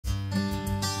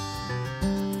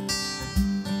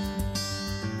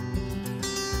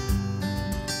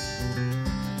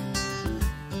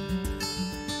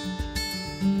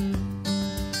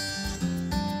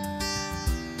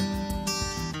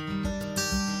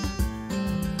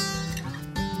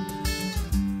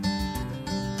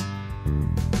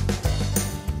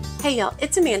Hey y'all,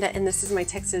 it's Amanda and this is my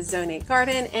Texas Zone 8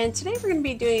 garden, and today we're going to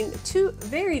be doing two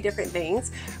very different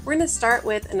things. We're going to start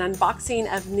with an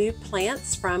unboxing of new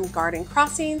plants from Garden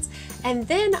Crossings, and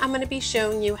then I'm going to be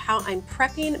showing you how I'm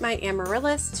prepping my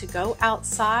Amaryllis to go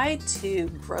outside to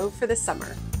grow for the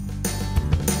summer.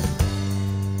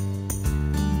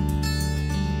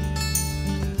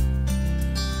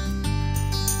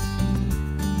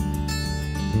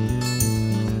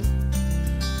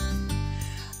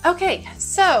 Okay,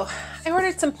 so I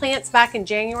ordered some plants back in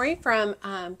January from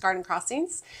Garden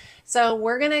Crossings. So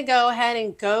we're going to go ahead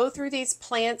and go through these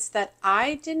plants that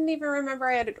I didn't even remember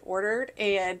I had ordered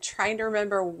and trying to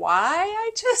remember why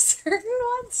I chose certain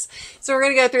ones. So we're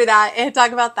going to go through that and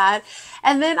talk about that.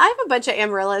 And then I have a bunch of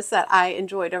Amaryllis that I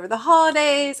enjoyed over the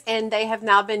holidays, and they have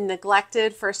now been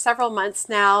neglected for several months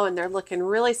now, and they're looking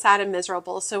really sad and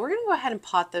miserable. So we're going to go ahead and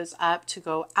pot those up to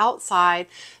go outside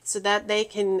so that they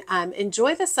can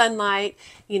enjoy the sunlight,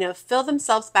 you know, fill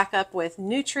themselves back up with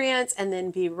nutrients, and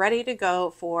then be ready to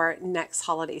go for next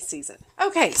holiday season.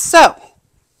 Okay, so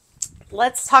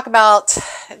let's talk about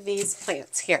these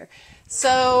plants here.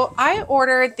 So I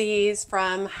ordered these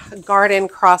from Garden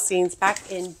Crossings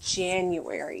back in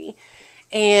January,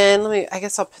 and I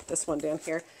guess I'll put this one down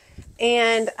here.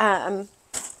 And I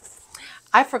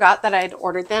forgot that I had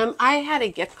ordered them. I had a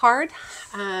gift card,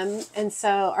 and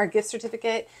so our gift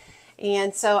certificate.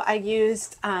 And so I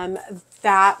used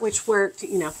that, which worked,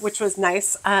 you know, which was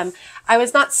nice. I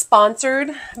was not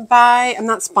sponsored by, I'm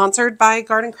not sponsored by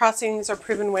Garden Crossings or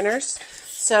Proven Winners.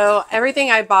 So everything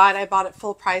I bought at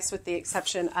full price with the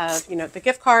exception of, you know, the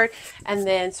gift card. And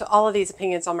then, so all of these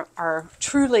opinions are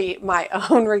truly my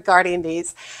own regarding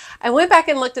these. I went back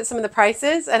and looked at some of the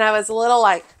prices, and I was a little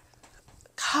like,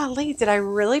 golly, did I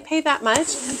really pay that much?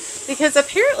 Because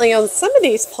apparently on some of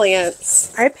these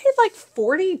plants, I paid like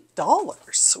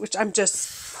 $40, which I'm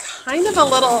just kind of a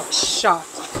little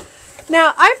shocked.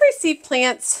 Now, I've received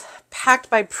plants packed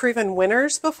by Proven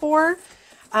Winners before,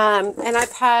 and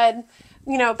I've had,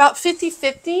 you know, about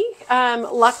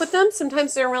 50-50 luck with them.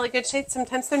 Sometimes they're in really good shape,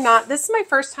 sometimes they're not. This is my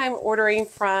first time ordering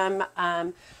from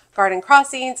Garden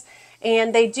Crossings,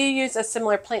 and they do use a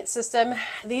similar plant system.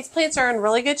 These plants are in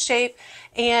really good shape,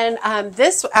 and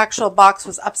this actual box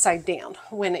was upside down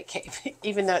when it came,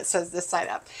 even though it says this side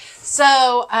up.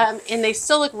 So, and they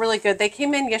still look really good. They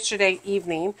came in yesterday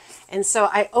evening, and so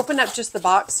I opened up just the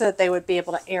box so that they would be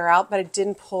able to air out, but I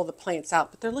didn't pull the plants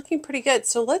out, but they're looking pretty good.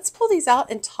 So let's pull these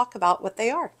out and talk about what they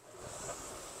are.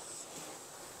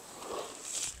 All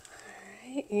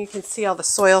right, and you can see all the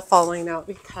soil falling out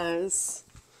because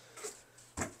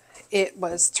it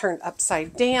was turned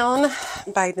upside down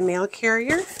by the mail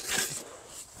carrier.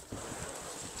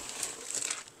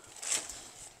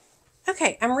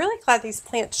 Okay, I'm really glad these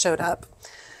plants showed up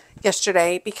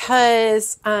yesterday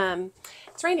because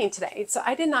it's raining today. So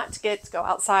I did not get to go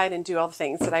outside and do all the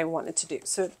things that I wanted to do.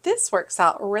 So this works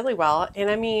out really well. And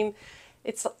I mean,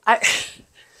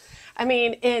 I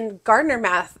mean, in gardener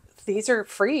math, these are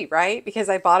free, right? Because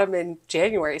I bought them in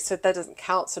January, so that doesn't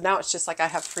count. So now it's just like I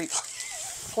have free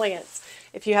plants.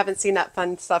 If you haven't seen that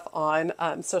fun stuff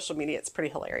on social media, it's pretty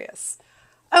hilarious.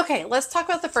 Okay, let's talk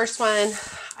about the first one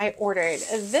I ordered.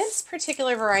 This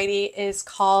particular variety is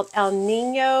called El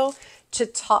Niño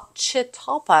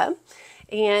Chitalpa,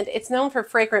 and it's known for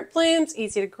fragrant blooms,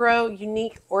 easy to grow,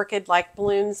 unique orchid-like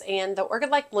blooms, and the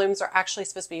orchid-like blooms are actually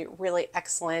supposed to be really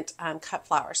excellent cut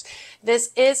flowers.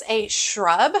 This is a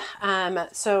shrub,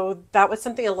 so that was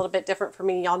something a little bit different for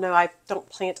me. Y'all know I don't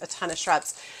plant a ton of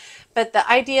shrubs. But the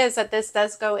idea is that this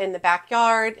does go in the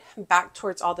backyard, back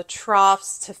towards all the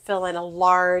troughs to fill in a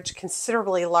large,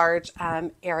 considerably large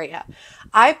area.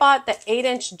 I bought the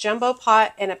 8-inch jumbo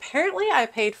pot, and apparently I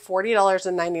paid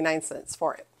 $40.99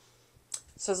 for it.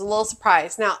 So I was a little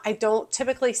surprised. Now, I don't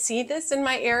typically see this in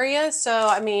my area, so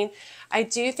I mean, I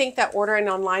do think that ordering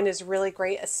online is really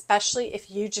great, especially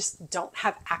if you just don't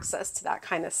have access to that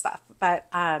kind of stuff. But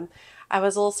I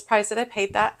was a little surprised that I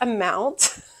paid that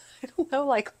amount. I don't know,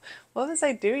 like, what was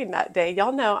I doing that day?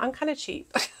 Y'all know I'm kind of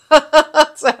cheap.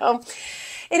 So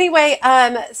anyway,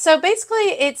 so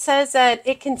basically it says that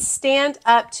it can stand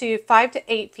up to 5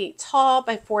 to 8 feet tall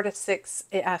by 4 to 6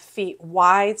 feet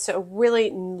wide. So really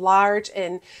large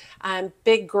and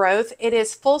big growth. It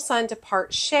is full sun to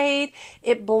part shade.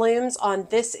 It blooms on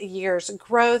this year's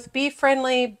growth. Bee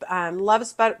friendly,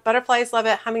 loves butterflies love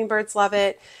it, hummingbirds love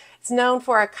it. It's known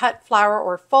for a cut flower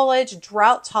or foliage,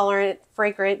 drought-tolerant,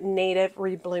 fragrant, native,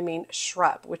 reblooming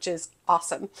shrub, which is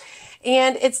awesome.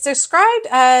 And it's described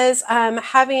as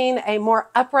having a more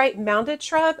upright, mounded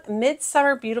shrub.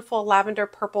 Midsummer, beautiful lavender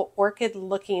purple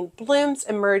orchid-looking blooms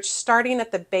emerge starting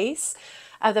at the base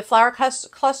of the flower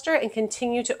cluster and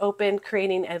continue to open,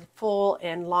 creating a full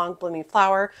and long blooming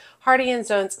flower. Hardy in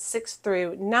zones 6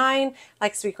 through 9,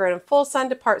 likes to be grown in full sun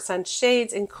to part sun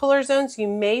shades. In cooler zones, you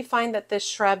may find that this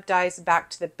shrub dies back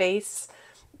to the base.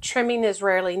 Trimming is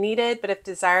rarely needed, but if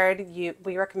desired,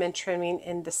 we recommend trimming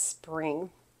in the spring.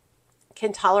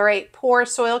 Can tolerate poor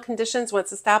soil conditions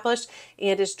once established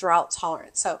and is drought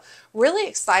tolerant. So really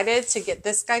excited to get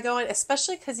this guy going,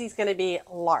 especially because he's going to be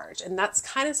large. And that's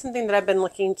kind of something that I've been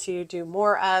looking to do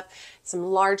more of, some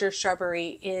larger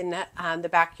shrubbery in the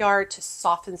backyard to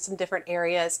soften some different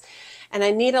areas. And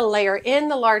I need to layer in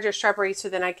the larger shrubbery so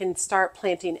then I can start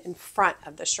planting in front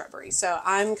of the shrubbery. So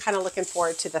I'm kind of looking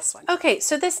forward to this one. Okay,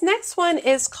 so this next one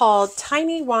is called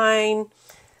Tiny Wine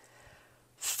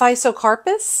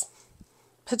Physocarpus.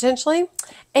 Potentially.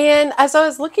 And as I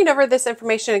was looking over this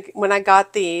information, when I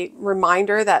got the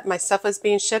reminder that my stuff was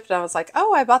being shipped, I was like,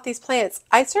 oh, I bought these plants.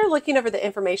 I started looking over the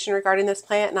information regarding this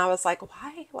plant and I was like,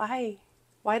 why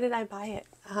did I buy it?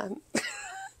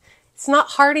 It's not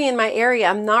hardy in my area.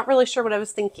 I'm not really sure what I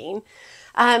was thinking.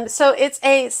 So it's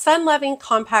a sun-loving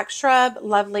compact shrub,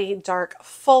 lovely dark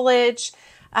foliage.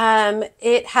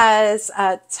 It has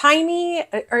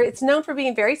it's known for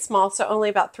being very small, so only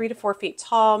about 3 to 4 feet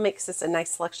tall, makes this a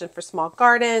nice selection for small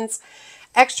gardens.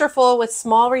 Extra full with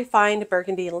small refined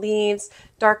burgundy leaves.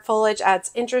 Dark foliage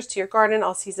adds interest to your garden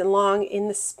all season long. In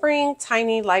the spring,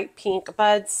 tiny light pink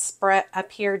buds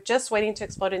appear just waiting to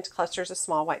explode into clusters of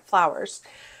small white flowers.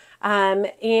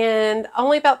 And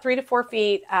only about 3 to 4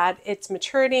 feet at its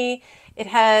maturity. It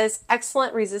has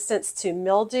excellent resistance to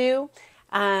mildew.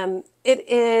 It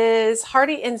is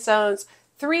hardy in zones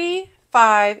 3,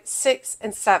 5, 6,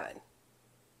 and 7.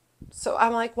 So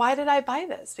I'm like, why did I buy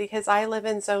this? Because I live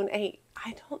in zone 8.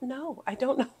 I don't know why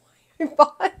I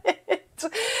bought it.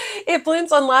 It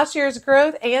blooms on last year's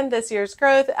growth and this year's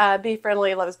growth. Bee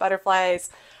friendly, loves butterflies.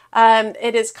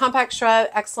 It is compact shrub,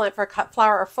 excellent for cut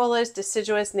flower or foliage,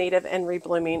 deciduous, native, and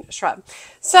reblooming shrub.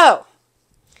 So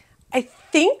I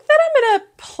think that I'm going to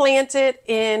plant it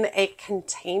in a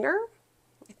container.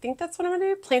 I think that's what I'm going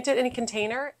to do. Plant it in a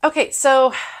container. Okay,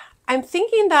 so I'm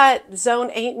thinking that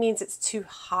zone 8 means it's too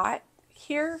hot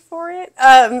here for it.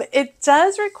 It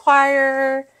does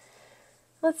require,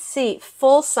 let's see,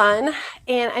 full sun.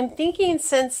 And I'm thinking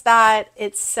since that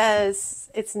it says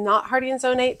it's not hardy in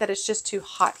zone 8, that it's just too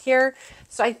hot here.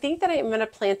 So I think that I'm going to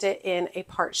plant it in a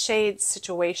part shade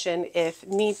situation if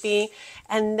need be,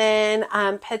 and then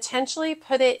potentially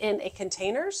put it in a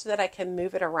container so that I can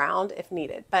move it around if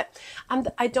needed. But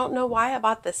I don't know why I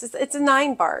bought this. It's a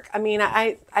 9 bark. I mean,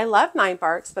 I love 9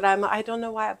 barks, but I don't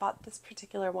know why I bought this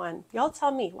particular one. Y'all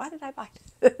tell me, why did I buy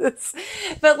this?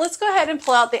 But let's go ahead and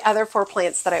pull out the other 4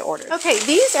 plants that I ordered. Okay,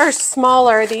 these are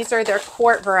smaller. These are their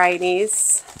quart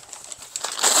varieties.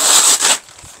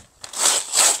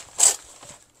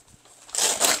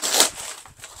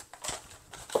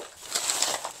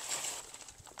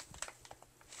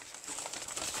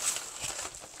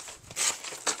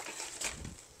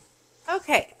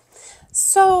 Okay,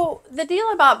 so the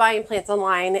deal about buying plants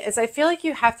online is I feel like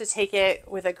you have to take it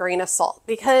with a grain of salt,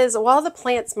 because while the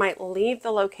plants might leave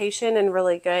the location in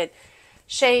really good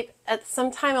shape, at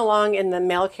some time along in the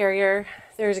mail carrier,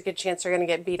 there's a good chance they're going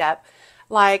to get beat up.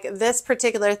 Like this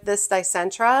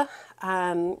Dicentra,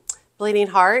 Bleeding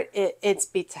Heart, it's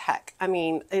beat to heck. I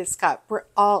mean, it's got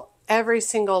every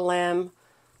single limb.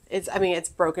 It's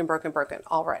broken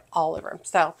all over them.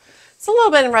 So it's a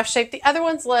little bit in rough shape. The other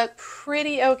ones look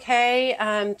pretty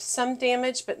okay. Some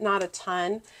damage, but not a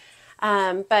ton.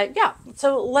 But yeah,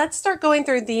 so let's start going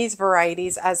through these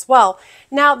varieties as well.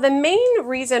 Now, the main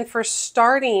reason for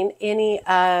starting any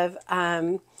of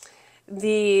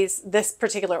this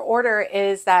particular order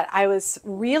is that I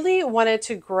really wanted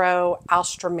to grow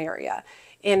Alstroemeria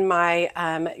in my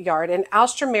yard. And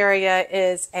Alstroemeria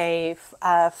is a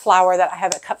flower that I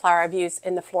have, a cut flower I've used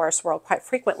in the florist world quite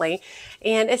frequently.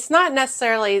 And it's not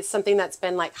necessarily something that's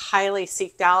been like highly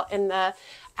seeked out in the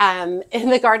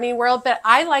gardening world, but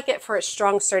I like it for its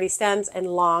strong, sturdy stems and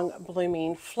long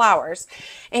blooming flowers.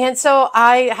 And so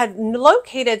I had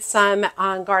located some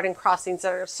on Garden Crossings.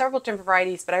 There are several different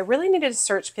varieties, but I really needed to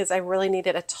search because I really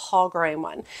needed a tall growing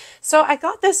one. So I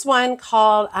got this one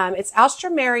called, it's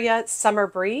Alstroemeria Summer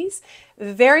Breeze.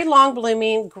 Very long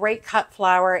blooming, great cut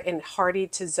flower, and hardy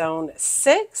to zone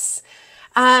 6.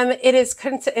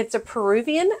 It's a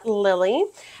Peruvian lily.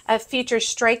 Features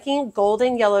striking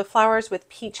golden yellow flowers with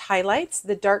peach highlights.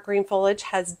 The dark green foliage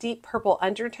has deep purple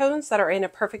undertones that are in a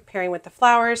perfect pairing with the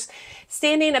flowers.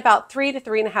 Standing about 3 to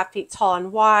 3.5 feet tall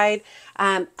and wide.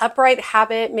 Upright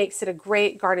habit makes it a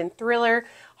great garden thriller.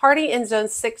 Hardy in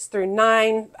zones 6 through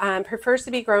 9, prefers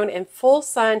to be grown in full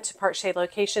sun to part shade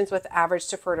locations with average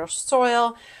to fertile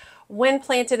soil. When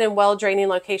planted in well-draining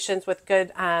locations with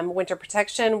good winter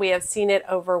protection, we have seen it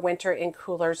overwinter in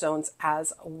cooler zones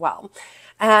as well.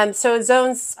 So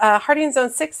zones, Hardy in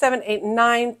zones 6, 7, 8, and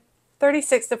 9,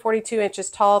 36 to 42 inches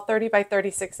tall, 30 by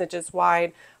 36 inches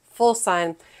wide, full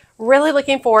sun. Really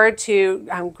looking forward to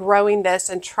growing this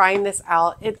and trying this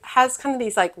out. It has kind of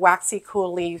these like waxy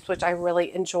cool leaves, which I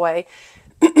really enjoy.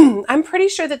 I'm pretty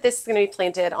sure that this is going to be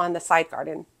planted on the side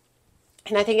garden.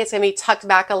 And I think it's going to be tucked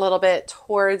back a little bit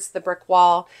towards the brick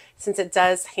wall since it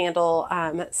does handle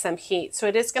some heat. So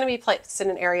it is going to be placed in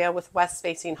an area with west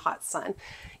facing hot sun.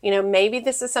 You know, maybe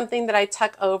this is something that I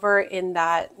tuck over in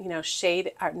that, you know,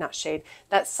 shade, or not shade,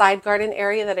 that side garden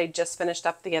area that I just finished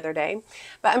up the other day.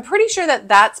 But I'm pretty sure that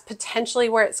that's potentially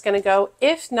where it's going to go.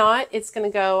 If not, it's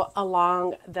going to go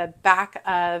along the back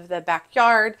of the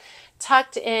backyard,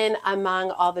 tucked in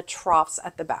among all the troughs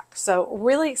at the back. So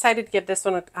really excited to give this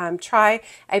one a try.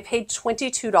 I paid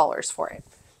 $22 for it.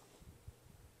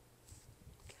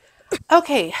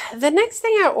 Okay, the next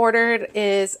thing I ordered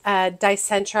is a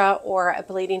Dicentra or a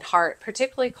bleeding heart,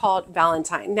 particularly called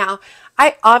Valentine. Now,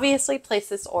 I obviously placed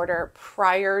this order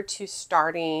prior to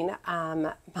starting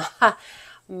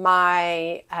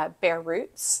my bare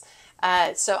roots.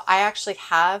 So I actually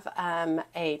have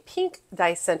a pink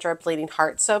Dicentra bleeding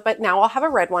heart. But now I'll have a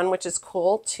red one, which is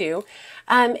cool too.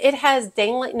 It has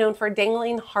known for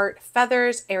dangling heart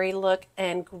feathers, airy look,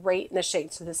 and great in the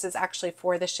shade. So this is actually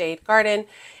for the shade garden.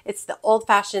 It's the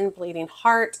old-fashioned bleeding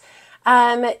heart.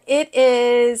 It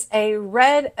is a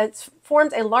red, it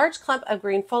forms a large clump of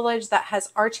green foliage that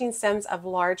has arching stems of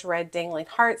large red dangling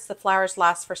hearts. The flowers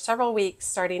last for several weeks,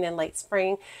 starting in late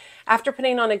spring. After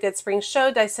putting on a good spring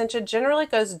show, Dicentra generally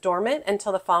goes dormant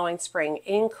until the following spring.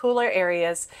 In cooler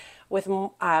areas with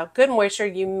good moisture,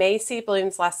 you may see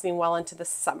blooms lasting well into the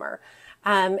summer.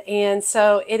 And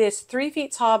so it is 3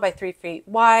 feet tall by 3 feet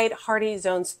wide. Hardy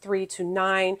zones 3 to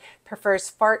 9, prefers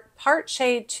part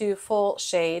shade to full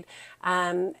shade,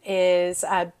 is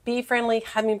bee friendly,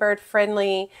 hummingbird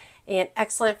friendly, and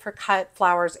excellent for cut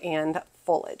flowers and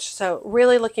foliage. So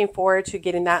really looking forward to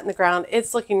getting that in the ground.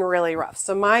 It's looking really rough.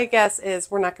 So my guess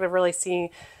is we're not going to really see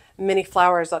many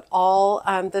flowers at all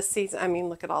this season. I mean,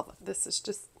 look at all this is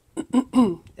just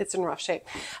it's in rough shape.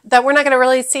 That we're not going to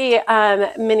really see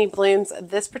many blooms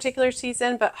this particular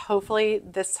season, but hopefully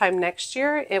this time next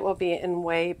year it will be in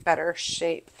way better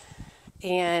shape,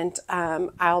 and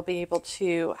I'll be able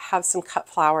to have some cut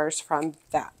flowers from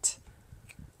that.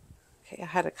 Okay, I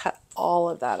had to cut all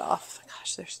of that off.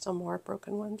 Gosh, there's still more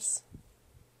broken ones.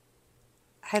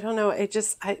 I don't know.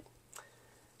 It's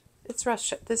rough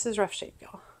shape. This is rough shape,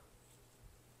 y'all.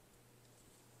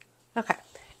 Okay.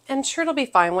 And sure, it'll be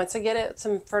fine once I get it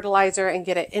some fertilizer and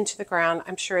get it into the ground.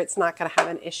 I'm sure it's not going to have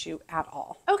an issue at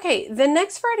all. Okay, the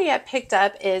next variety I picked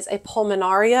up is a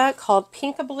pulmonaria called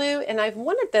Pinkablu, and I've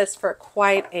wanted this for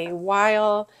quite a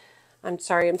while. I'm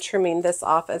sorry, I'm trimming this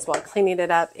off as well, cleaning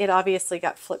it up. It obviously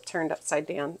got turned upside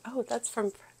down. Oh, that's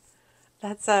from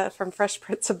Fresh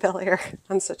Prince of Bel-Air.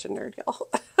 I'm such a nerd, y'all.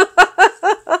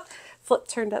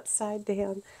 Turned upside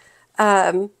down.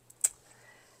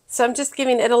 So I'm just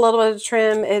giving it a little bit of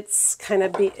trim. It's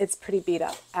it's pretty beat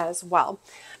up as well.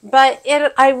 But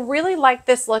I really like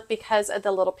this look because of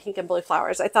the little pink and blue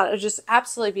flowers. I thought it was just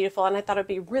absolutely beautiful, and I thought it would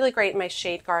be really great in my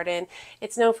shade garden.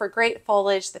 It's known for great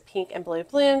foliage, the pink and blue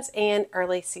blooms, and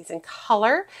early season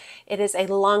color. It is a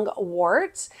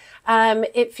lungwort.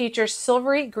 It features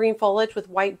silvery green foliage with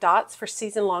white dots for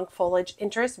season-long foliage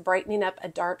interest, brightening up a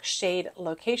dark shade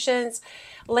locations.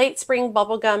 Late spring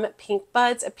bubblegum pink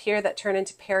buds appear that turn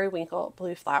into periwinkle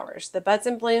blue flowers. The buds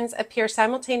and blooms appear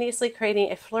simultaneously,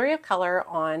 creating a flurry of color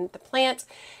on the plant,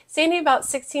 standing about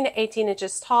 16 to 18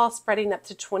 inches tall, spreading up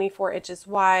to 24 inches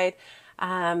wide.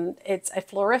 It's a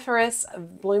floriferous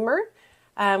bloomer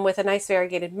with a nice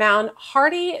variegated mound.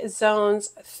 Hardy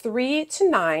zones 3 to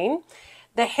 9.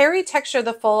 The hairy texture of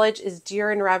the foliage is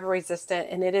deer and rabbit resistant,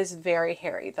 and it is very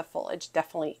hairy. The foliage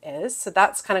definitely is. So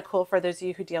that's kind of cool for those of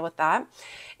you who deal with that.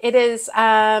 It is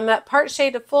part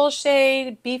shade to full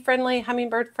shade, bee friendly,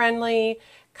 hummingbird friendly,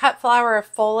 cut flower of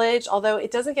foliage, although it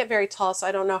doesn't get very tall, so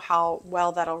I don't know how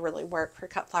well that'll really work for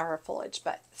cut flower of foliage,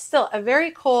 but still a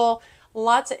very cool,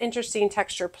 lots of interesting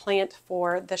texture plant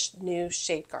for the new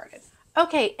shade garden.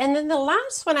 Okay, and then the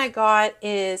last one I got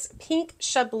is Pink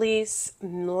Chablis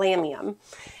Lamium.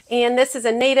 And this is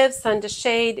a native sun to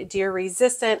shade, deer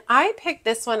resistant. I picked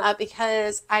this one up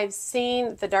because I've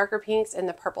seen the darker pinks and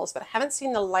the purples, but I haven't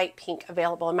seen the light pink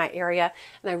available in my area,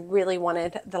 and I really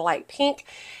wanted the light pink.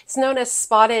 It's known as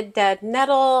spotted dead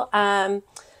nettle.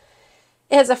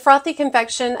 It has a frothy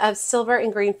convection of silver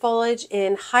and green foliage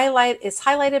and is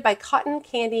highlighted by cotton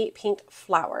candy pink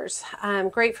flowers.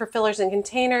 Great for fillers and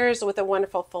containers with a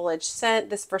wonderful foliage scent.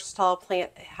 This versatile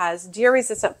plant has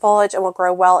deer-resistant foliage and will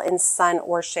grow well in sun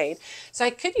or shade. So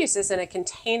I could use this in a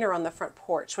container on the front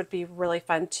porch. Would be really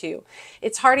fun too.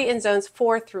 It's hardy in zones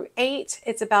 4 through 8.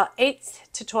 It's about 8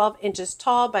 to 12 inches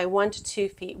tall by 1 to 2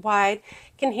 feet wide.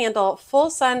 Can handle full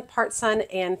sun, part sun,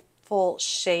 and full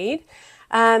shade.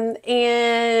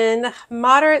 And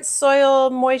moderate soil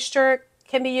moisture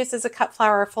can be used as a cut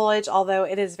flower or foliage, although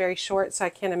it is very short, so I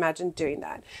can't imagine doing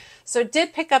that. So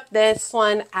did pick up this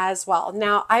one as well.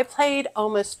 Now I paid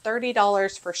almost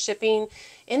 $30 for shipping.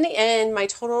 In the end, my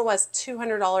total was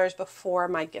 $200 before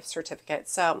my gift certificate.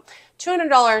 So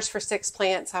 $200 for 6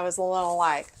 plants. I was a little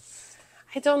like,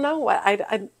 I don't know what I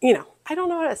don't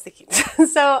know what I was thinking.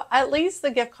 So at least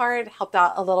the gift card helped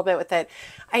out a little bit with it.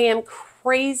 I am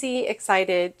crazy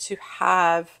excited to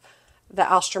have the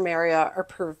Alstroemeria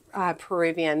or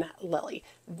Peruvian lily.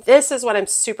 This is what I'm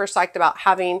super psyched about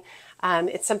having.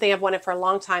 It's something I've wanted for a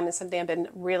long time and something I've been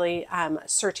really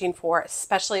searching for,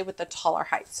 especially with the taller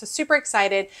heights. So super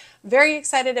excited. Very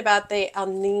excited about the El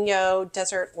Nino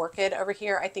desert orchid over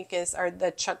here, I think or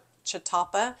the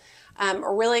Chatapa.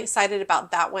 Really excited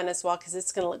about that one as well because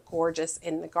it's going to look gorgeous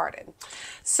in the garden.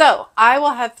 So I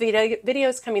will have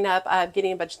videos coming up of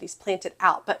getting a bunch of these planted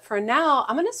out. But for now,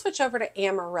 I'm going to switch over to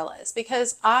Amaryllis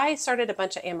because I started a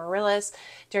bunch of Amaryllis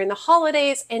during the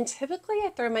holidays and typically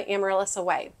I throw my Amaryllis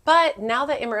away. But now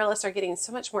that Amaryllis are getting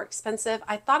so much more expensive,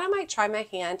 I thought I might try my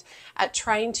hand at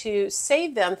trying to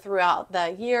save them throughout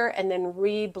the year and then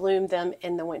rebloom them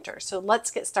in the winter. So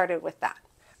let's get started with that.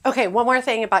 Okay, one more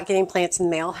thing about getting plants in the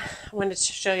mail. I wanted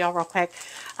to show y'all real quick.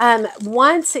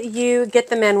 Once you get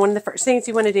them in, one of the first things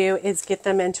you want to do is get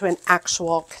them into an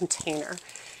actual container.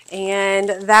 And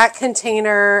that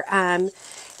container,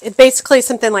 it basically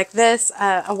something like this,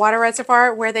 a water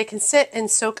reservoir where they can sit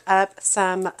and soak up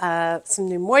some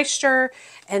new moisture,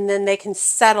 and then they can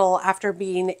settle after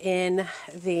being in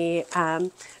the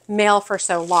mail for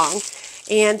so long.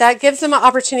 And that gives them an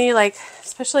opportunity, like,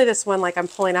 especially this one, like I'm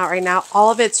pulling out right now,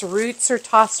 all of its roots are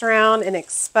tossed around and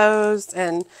exposed.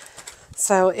 And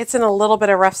so it's in a little bit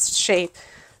of rough shape.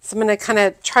 So I'm going to kind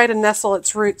of try to nestle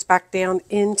its roots back down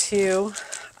into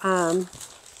the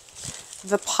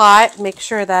pot. Make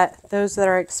sure that those that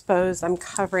are exposed, I'm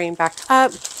covering back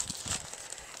up.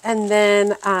 And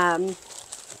then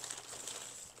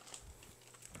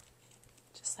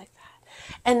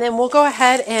and then we'll go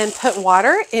ahead and put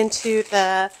water into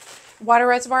the water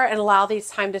reservoir and allow these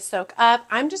time to soak up.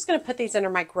 I'm just going to put these under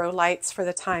my grow lights for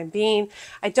the time being.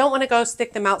 I don't want to go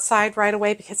stick them outside right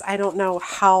away because I don't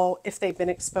know if they've been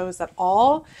exposed at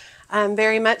all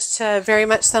very much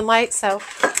sunlight. So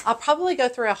I'll probably go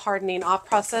through a hardening off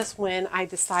process when I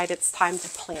decide it's time to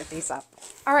plant these up.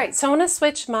 All right, so I want to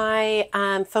switch my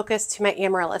focus to my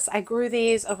Amaryllis. I grew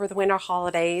these over the winter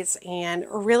holidays and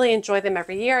really enjoy them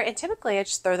every year, and typically I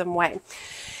just throw them away.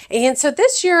 And so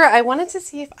this year I wanted to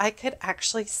see if I could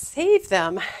actually save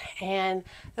them. And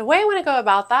the way I want to go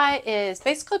about that is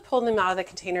basically pulling them out of the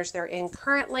containers they're in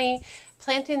currently,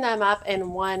 planting them up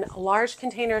in one large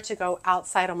container to go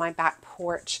outside on my back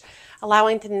porch,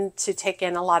 allowing them to take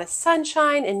in a lot of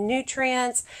sunshine and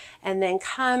nutrients, and then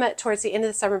come towards the end of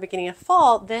the summer, beginning of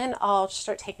fall, then I'll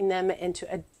start taking them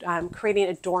into creating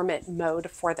a dormant mode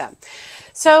for them.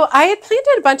 So I had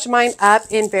planted a bunch of mine up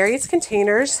in various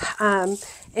containers,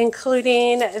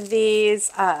 including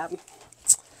these,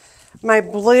 my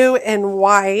blue and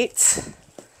white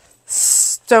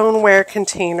stoneware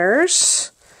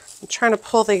containers. I'm trying to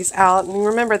pull these out, and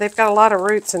remember they've got a lot of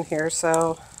roots in here,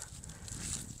 so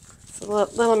it's a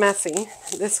little messy.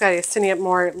 This guy is sending up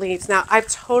more leaves. Now I've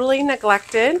totally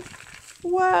neglected,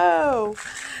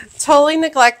 totally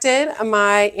neglected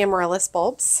my Amaryllis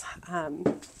bulbs.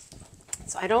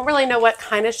 So I don't really know what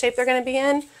kind of shape they're going to be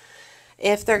in.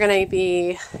 If they're going to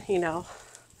be,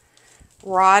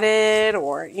 rotted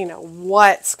or,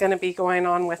 what's going to be going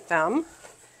on with them.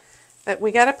 But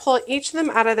we got to pull each of them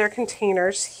out of their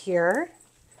containers here.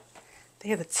 They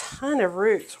have a ton of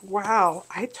roots. Wow,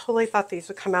 I totally thought these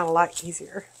would come out a lot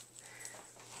easier.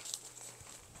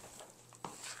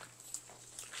 Look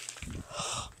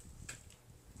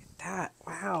at that,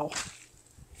 wow.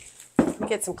 Let me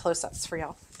get some close-ups for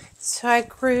y'all. So I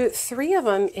grew 3 of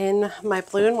them in my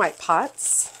blue and white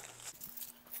pots.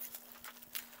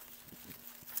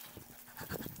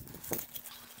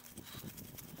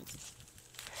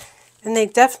 And they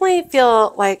definitely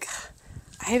feel like,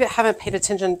 I haven't paid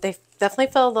attention, they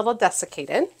definitely feel a little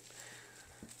desiccated,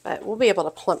 but we'll be able to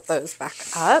plump those back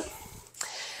up.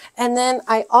 And then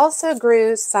I also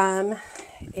grew some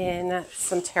in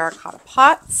some terracotta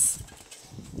pots.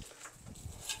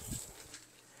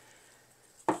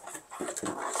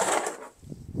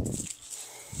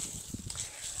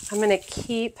 I'm going to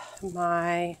keep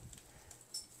my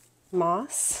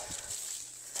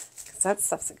moss because that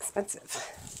stuff's expensive.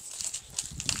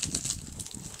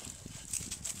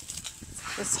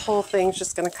 This whole thing's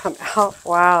just going to come out.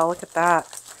 Wow, look at that.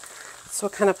 So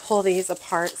we'll kind of pull these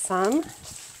apart some.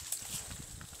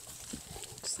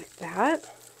 Just like that.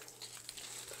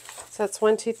 So that's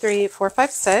 1, 2, 3, 4,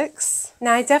 5, 6.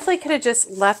 Now I definitely could have just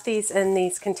left these in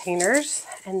these containers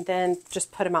and then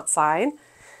just put them outside.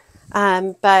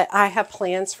 But I have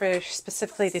plans for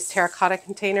specifically these terracotta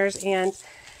containers, and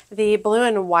the blue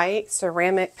and white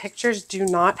ceramic pictures do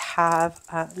not have,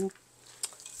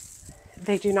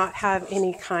 they do not have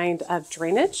any kind of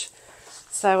drainage.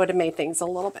 So that would have made things a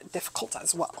little bit difficult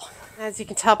as well. As you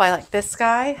can tell by like this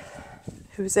guy,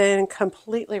 who's in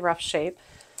completely rough shape,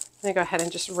 I'm going to go ahead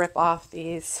and just rip off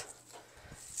these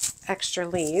extra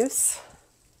leaves.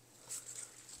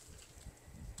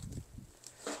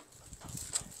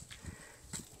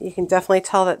 You can definitely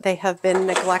tell that they have been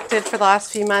neglected for the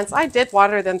last few months. I did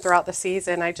water them throughout the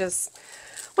season.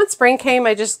 When spring came,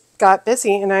 I just got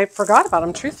busy and I forgot about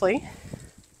them, truthfully.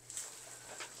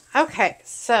 Okay,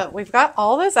 so we've got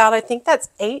all those out. I think that's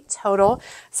 8 total.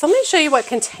 So let me show you what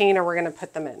container we're going to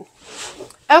put them in.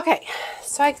 Okay,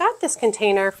 so I got this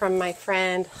container from my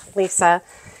friend Lisa.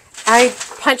 I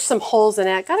punched some holes in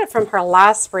it. I got it from her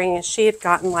last spring, and she had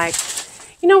gotten like,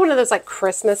 you know, one of those like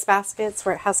Christmas baskets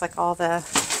where it has like all the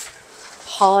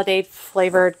holiday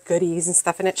flavored goodies and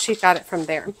stuff in it. She got it from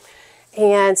there.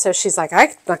 And so she's like, I'm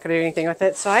not going to do anything with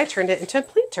it. So I turned it into a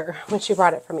planter when she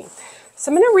brought it for me.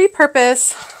 So I'm going to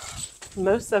repurpose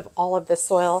most of all of this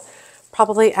soil,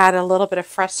 probably add a little bit of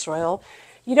fresh soil.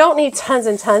 You don't need tons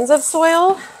and tons of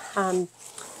soil.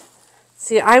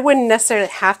 See, I wouldn't necessarily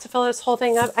have to fill this whole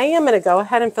thing up. I am going to go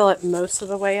ahead and fill it most of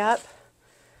the way up.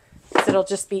 It'll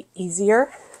just be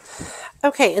easier.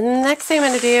 Okay, and the next thing I'm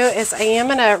going to do is I am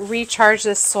going to recharge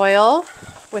this soil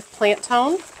with plant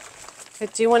tone. I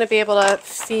do want to be able to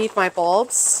feed my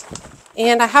bulbs.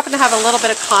 And I happen to have a little bit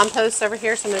of compost over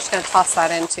here, so I'm just going to toss that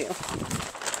in too.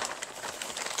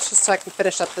 Just so I can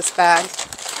finish up this bag.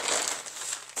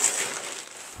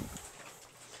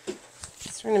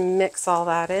 So we're going to mix all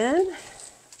that in.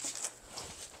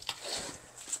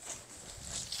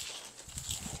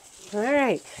 All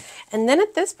right. And then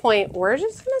at this point, we're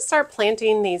just going to start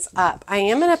planting these up. I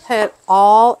am going to put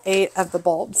all 8 of the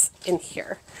bulbs in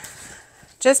here.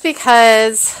 Just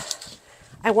because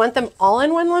I want them all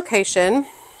in one location.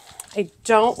 I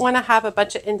don't want to have a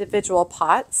bunch of individual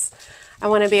pots. I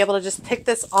want to be able to just pick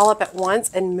this all up at once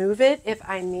and move it if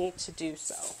I need to do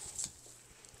so.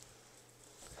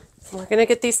 We're going to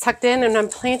get these tucked in, and I'm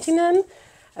planting them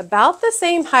about the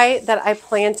same height that I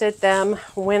planted them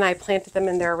when I planted them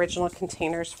in their original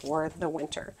containers for the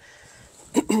winter,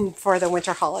 for the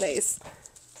winter holidays.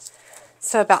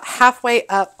 So about halfway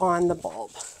up on the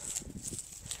bulb.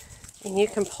 And you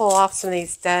can pull off some of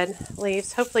these dead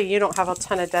leaves. Hopefully you don't have a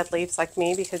ton of dead leaves like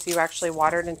me because you actually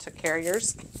watered and took care of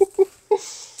yours.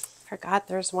 Forgot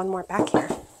there's one more back here.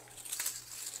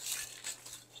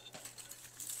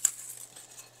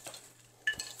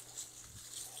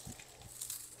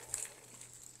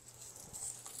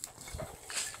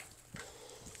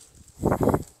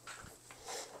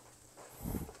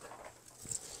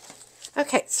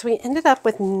 Okay, so we ended up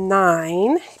with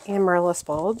 9 Amaryllis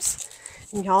bulbs.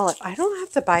 And y'all, if I don't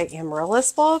have to buy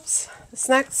Amaryllis bulbs this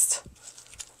next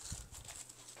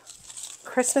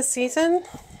Christmas season,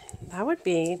 that would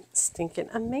be stinking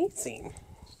amazing.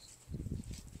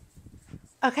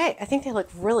 Okay, I think they look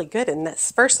really good in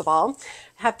this. First of all,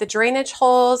 I have the drainage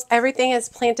holes. Everything is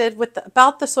planted with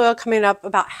about the soil coming up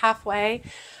about halfway.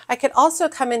 I could also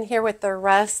come in here with the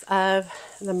rest of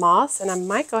the moss, and I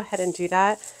might go ahead and do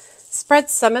that. Spread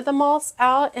some of the moss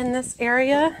out in this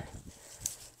area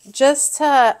just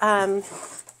to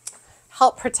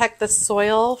help protect the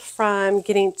soil from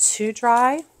getting too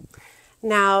dry.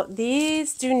 Now,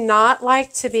 these do not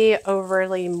like to be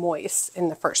overly moist in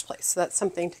the first place, so that's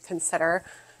something to consider.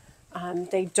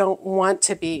 They don't want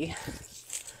to be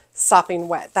sopping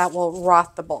wet. That will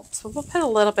rot the bulb. So we'll put a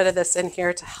little bit of this in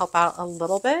here to help out a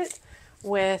little bit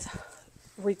with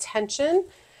retention.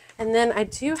 And then I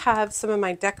do have some of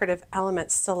my decorative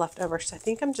elements still left over, so I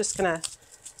think I'm just going to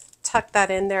tuck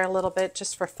that in there a little bit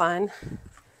just for fun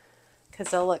because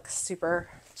they'll look super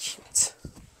cute.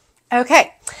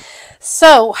 Okay,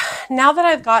 so now that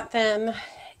I've got them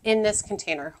in this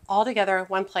container all together in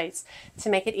one place to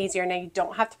make it easier, now you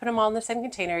don't have to put them all in the same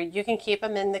container. You can keep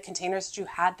them in the containers that you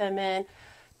had them in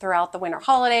throughout the winter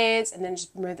holidays and then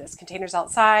just move those containers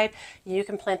outside. You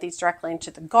can plant these directly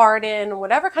into the garden,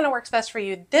 whatever kind of works best for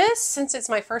you. This, since it's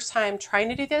my first time trying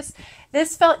to do this,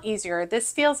 this felt easier.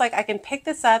 This feels like I can pick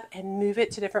this up and move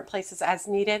it to different places as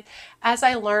needed as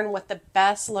I learn what the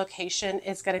best location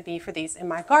is going to be for these in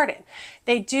my garden.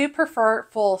 They do prefer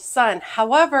full sun.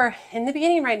 However, in the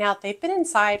beginning right now, they've been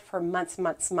inside for months.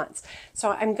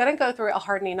 So I'm going to go through a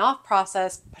hardening off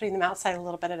process, putting them outside a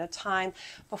little bit at a time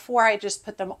before I just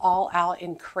put them all out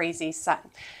in crazy sun.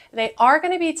 They are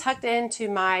going to be tucked into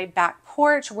my back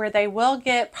porch where they will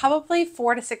get probably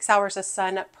 4 to 6 hours of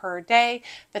sun per day,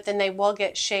 but then they will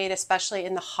get shade, especially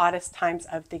in the hottest times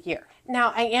of the year.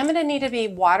 Now, I am going to need to be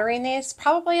watering these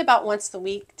probably about once a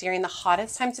week during the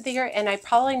hottest times of the year, and I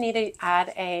probably need to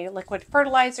add a liquid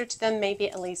fertilizer to them maybe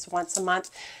at least once a month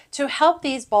to help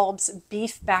these bulbs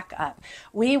beef back up.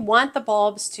 We want the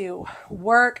bulbs to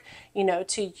work, you know,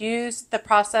 to use the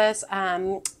process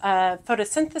of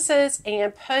photosynthesis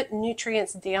and put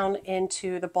nutrients down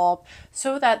into the bulb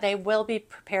so that they will be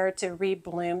prepared to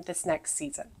rebloom this next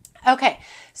season. Okay,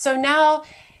 so now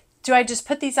do I just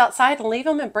put these outside and leave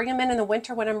them and bring them in the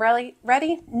winter when I'm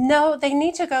ready? No, they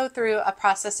need to go through a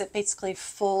process that basically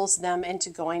fools them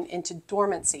into going into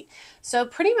dormancy. So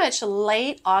pretty much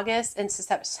late August into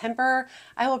September,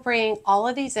 I will bring all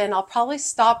of these in. I'll probably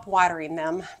stop watering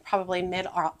them probably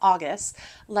mid-August,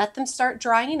 let them start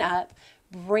drying up,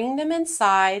 bring them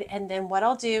inside, and then what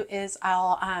I'll do is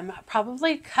I'll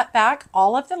probably cut back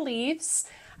all of the leaves.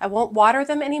 I won't water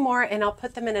them anymore, and I'll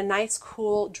put them in a nice,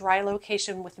 cool, dry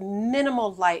location with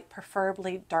minimal light,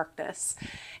 preferably darkness.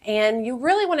 And you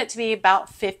really want it to be about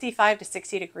 55 to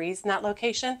 60 degrees in that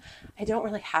location. I don't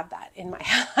really have that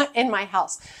in my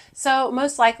house. So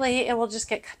most likely it will just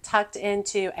get tucked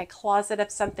into a closet of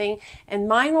something, and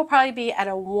mine will probably be at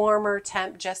a warmer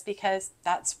temp just because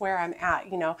that's where I'm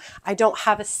at. You know, I don't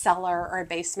have a cellar or a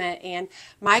basement, and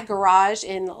my garage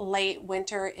in late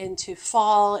winter into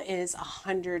fall is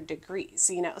 100 degrees,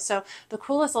 you know, so the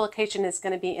coolest location is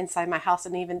going to be inside my house,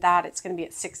 and even that it's going to be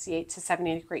at 68 to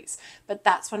 70 degrees, but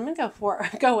that's what I'm going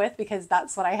to go with because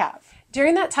that's what I have.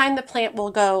 During that time, the plant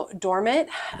will go dormant.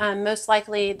 Most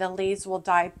likely the leaves will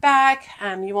die back.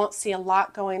 You won't see a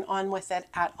lot going on with it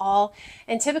at all.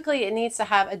 And typically it needs to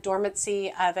have a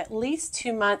dormancy of at least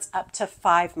 2 months up to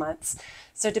 5 months.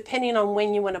 So depending on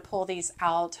when you want to pull these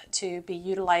out to be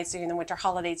utilized during the winter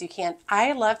holidays, you can.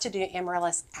 I love to do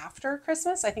Amaryllis after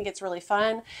Christmas. I think it's really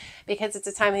fun because it's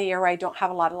a time of the year where I don't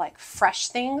have a lot of like fresh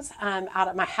things out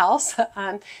at my house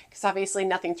because obviously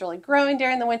nothing's really growing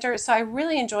during the winter. So I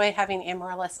really enjoy having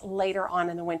Amaryllis later on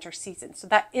in the winter season. So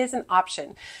that is an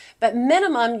option. But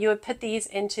minimum, you would put these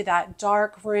into that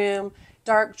dark room,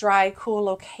 dark, dry, cool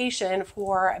location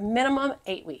for a minimum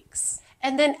 8 weeks.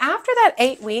 And then after that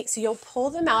 8 weeks, you'll pull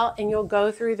them out and you'll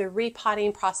go through the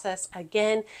repotting process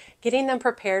again, getting them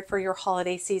prepared for your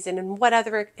holiday season in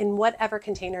whatever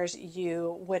containers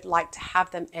you would like to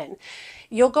have them in.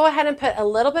 You'll go ahead and put a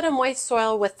little bit of moist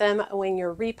soil with them when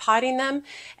you're repotting them.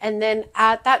 And then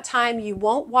at that time, you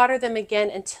won't water them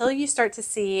again until you start to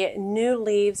see new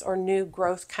leaves or new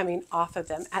growth coming off of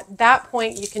them. At that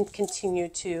point, you can continue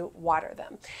to water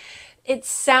them. It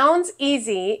sounds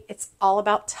easy. It's all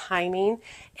about timing.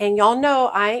 And y'all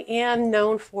know I am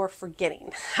known for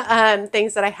forgetting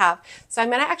things that I have. So I'm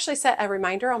going to actually set a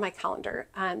reminder on my calendar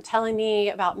telling me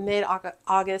about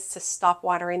mid-August to stop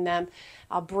watering them.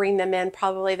 I'll bring them in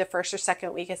probably the first or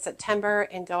second week of September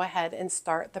and go ahead and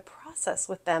start the process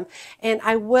with them. And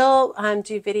I will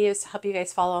do videos to help you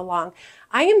guys follow along.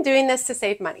 I am doing this to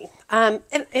save money. And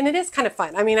it is kind of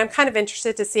fun. I mean, I'm kind of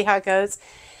interested to see how it goes.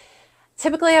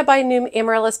 Typically, I buy new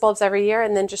Amaryllis bulbs every year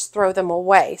and then just throw them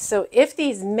away. So if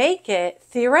these make it,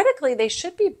 theoretically, they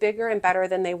should be bigger and better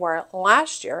than they were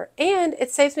last year. And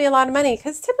it saves me a lot of money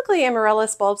because typically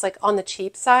Amaryllis bulbs, like on the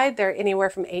cheap side, they're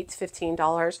anywhere from $8 to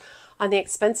 $15. On the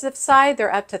expensive side,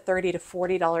 they're up to $30 to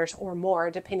 $40 or more,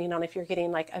 depending on if you're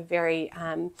getting like a very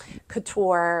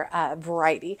couture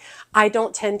variety. I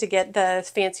don't tend to get the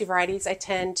fancy varieties. I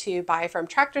tend to buy from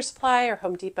Tractor Supply or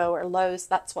Home Depot or Lowe's.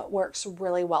 That's what works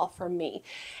really well for me.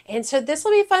 And so this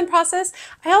will be a fun process.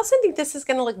 I also think this is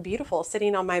going to look beautiful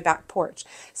sitting on my back porch.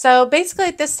 So basically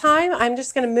at this time, I'm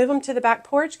just going to move them to the back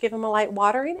porch, give them a light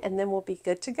watering, and then we'll be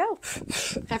good to go.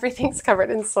 Everything's covered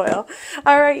in soil.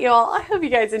 All right, y'all. I hope you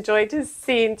guys enjoyed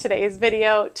seeing today's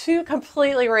video. 2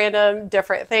 completely random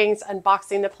different things,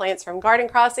 unboxing the plants from Garden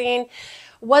Crossing.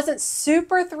 Wasn't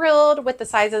super thrilled with the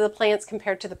size of the plants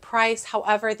compared to the price.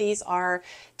 However, these are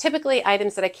typically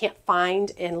items that I can't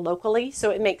find in locally, so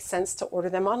it makes sense to order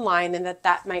them online, and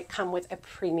that might come with a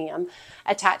premium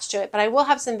attached to it. But I will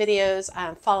have some videos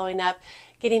following up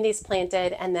getting these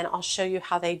planted, and then I'll show you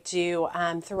how they do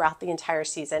throughout the entire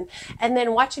season. And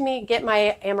then watching me get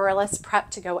my Amaryllis prepped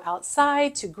to go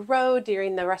outside to grow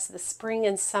during the rest of the spring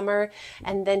and summer,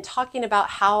 and then talking about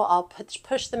how I'll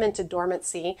push them into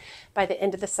dormancy by the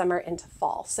end of the summer into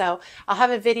fall. So I'll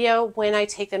have a video when I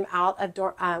take them out of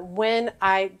when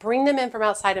I bring them in from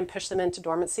outside and push them into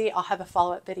dormancy. I'll have a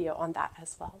follow-up video on that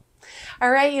as well. All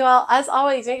right, you all, as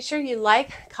always, make sure you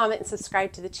like, comment, and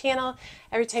subscribe to the channel.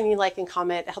 Every time you like and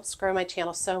comment, it helps grow my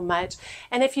channel so much.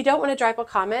 And if you don't want to drop a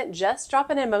comment, just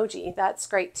drop an emoji. That's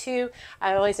great too.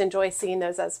 I always enjoy seeing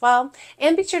those as well.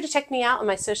 And be sure to check me out on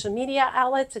my social media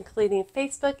outlets, including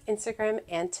Facebook, Instagram,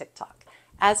 and TikTok.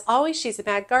 As always, she's a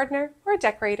mad gardener or a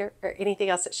decorator or anything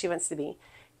else that she wants to be.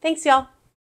 Thanks, y'all.